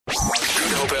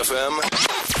Hope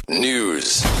FM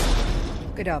News.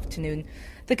 Good afternoon.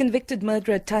 The convicted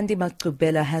murderer Thandi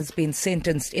Maqubela has been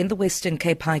sentenced in the Western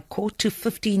Cape High Court to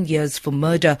 15 years for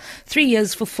murder, 3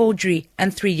 years for forgery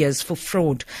and 3 years for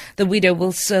fraud. The widow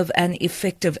will serve an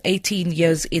effective 18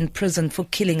 years in prison for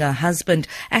killing her husband,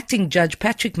 acting Judge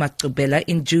Patrick Maqubela,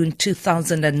 in June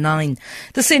 2009.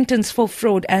 The sentence for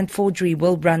fraud and forgery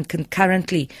will run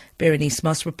concurrently. Berenice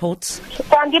Moss reports.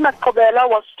 Thandi Maqubela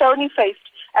was stony-faced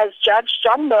as Judge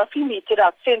John Murphy meted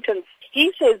out sentence.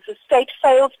 He says the state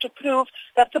failed to prove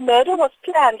that the murder was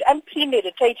planned and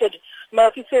premeditated.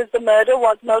 Murphy says the murder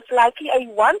was most likely a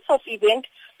once-off event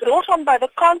brought on by the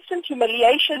constant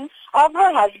humiliation of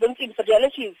her husband's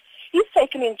infidelities. He's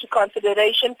taken into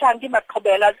consideration Thandi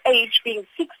Maqubela's age being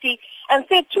 60 and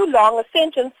said too long a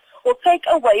sentence will take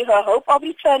away her hope of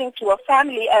returning to her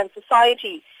family and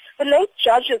society. The late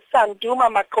judge's son,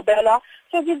 Thandi Maqubela,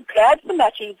 says he's glad the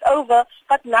matter is over,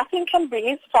 but nothing can bring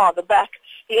his father back.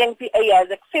 The NPA has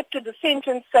accepted the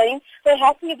sentence, saying they're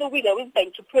happy the widow is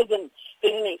going to prison.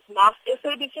 Berenice Moss,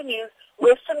 SABC News,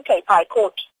 Western Cape High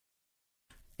Court.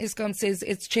 Eskom says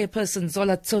its chairperson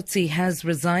Zola Tsotsi has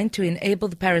resigned to enable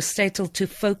the parastatal to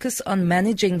focus on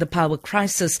managing the power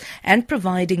crisis and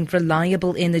providing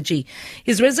reliable energy.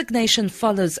 His resignation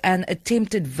follows an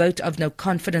attempted vote of no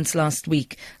confidence last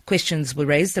week. Questions were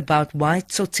raised about why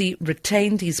Tsotsi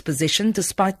retained his position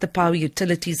despite the power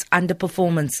utility's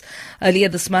underperformance. Earlier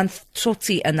this month,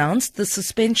 Tsotsi announced the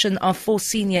suspension of 4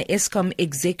 senior Eskom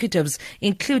executives,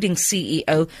 including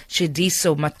CEO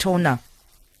Shediso Matona.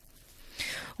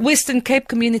 Western Cape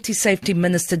Community Safety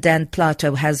Minister Dan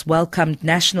Plato has welcomed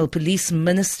National Police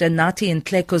Minister Nathi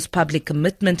Ntleko's public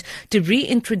commitment to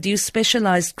reintroduce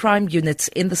specialized crime units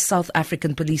in the South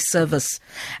African Police Service.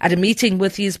 At a meeting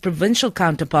with his provincial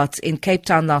counterparts in Cape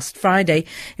Town last Friday,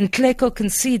 Ntleko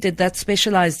conceded that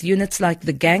specialized units like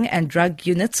the gang and drug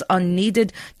units are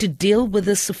needed to deal with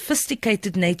the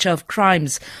sophisticated nature of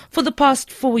crimes. For the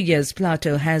past 4 years,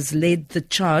 Plato has led the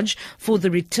charge for the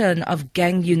return of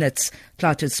gang units.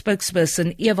 Plato's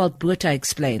spokesperson Ewald Botha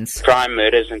explains. Crime,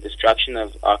 murders and destruction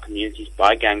of our communities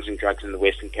by gangs and drugs in the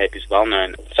Western Cape is well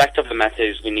known. The fact of the matter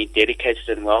is we need dedicated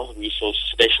and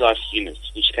well-resourced specialized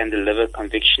units which can deliver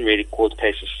conviction-ready court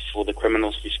cases for the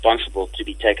criminals responsible to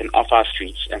be taken off our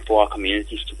streets and for our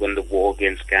communities to win the war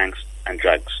against gangs and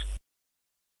drugs.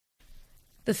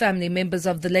 The family members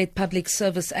of the late Public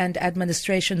Service and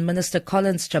Administration Minister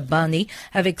Collins Chabani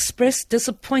have expressed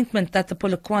disappointment that the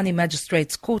Polokwane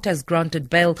Magistrates Court has granted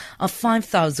bail of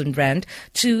 5,000 rand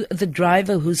to the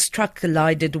driver whose truck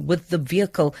collided with the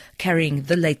vehicle carrying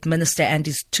the late minister and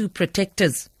his 2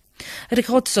 protectors.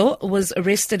 Rikhotso was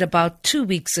arrested about 2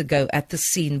 weeks ago at the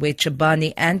scene where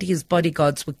Chabani and his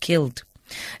bodyguards were killed.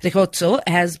 Rikhotso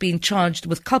has been charged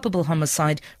with culpable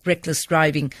homicide, reckless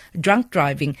driving, drunk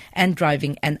driving and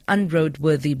driving an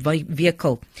unroadworthy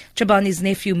vehicle. Chabani's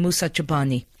nephew Musa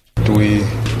Chabani. We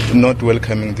not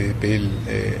welcoming the bail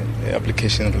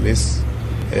application release,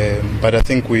 but I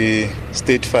think we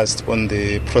stayed fast on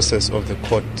the process of the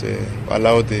court,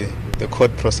 allow the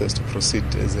court process to proceed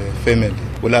as a family.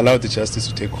 We'll allow the justice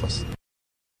to take course.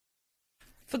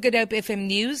 For Good Hope FM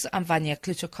News, I'm Vanya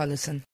Klucher-Collison.